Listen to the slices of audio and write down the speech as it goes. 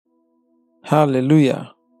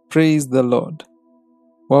Hallelujah. Praise the Lord.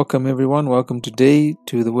 Welcome everyone. Welcome today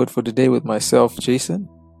to the Word for Today with myself, Jason.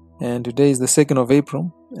 And today is the 2nd of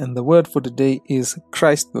April. And the word for today is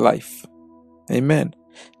Christ life. Amen.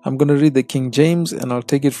 I'm going to read the King James and I'll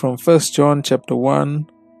take it from 1 John chapter 1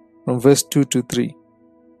 from verse 2 to 3.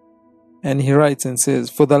 And he writes and says,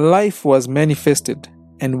 "For the life was manifested,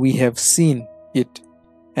 and we have seen it,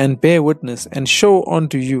 and bear witness, and show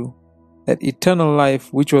unto you that eternal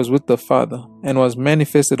life which was with the Father, and was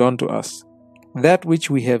manifested unto us. That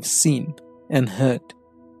which we have seen and heard,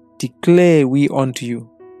 declare we unto you,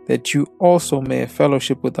 that you also may have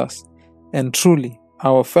fellowship with us. And truly,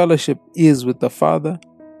 our fellowship is with the Father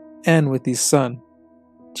and with His Son,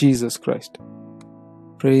 Jesus Christ."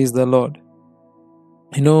 Praise the Lord.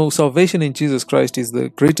 You know, salvation in Jesus Christ is the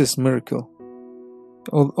greatest miracle.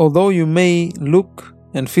 Although you may look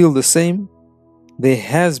and feel the same, there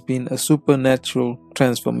has been a supernatural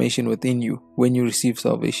transformation within you when you receive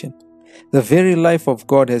salvation. The very life of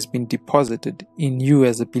God has been deposited in you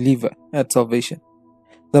as a believer at salvation.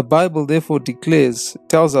 The Bible therefore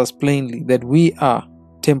tells us plainly that we are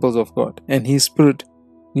temples of God and His Spirit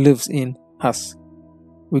lives in us.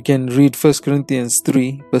 We can read 1 Corinthians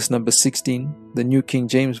 3 verse number 16, the New King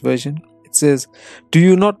James Version. It says, "Do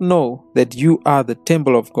you not know that you are the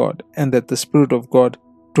temple of God and that the Spirit of God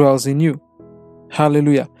dwells in you?"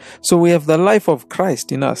 Hallelujah. So we have the life of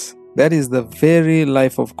Christ in us. That is the very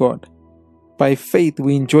life of God. By faith,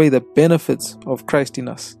 we enjoy the benefits of Christ in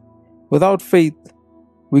us. Without faith,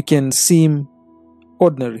 we can seem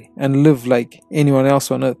ordinary and live like anyone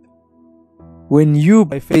else on earth. When you,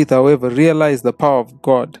 by faith, however, realize the power of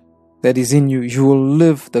God that is in you, you will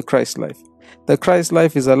live the Christ life. The Christ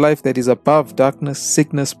life is a life that is above darkness,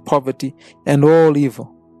 sickness, poverty, and all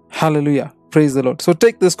evil. Hallelujah. Praise the Lord. So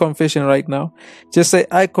take this confession right now. Just say,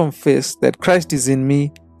 "I confess that Christ is in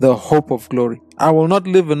me, the hope of glory. I will not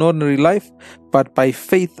live an ordinary life, but by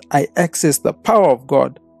faith I access the power of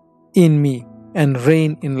God in me and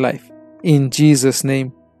reign in life. In Jesus'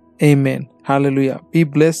 name, amen." Hallelujah. Be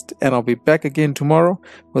blessed, and I'll be back again tomorrow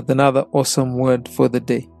with another awesome word for the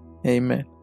day. Amen.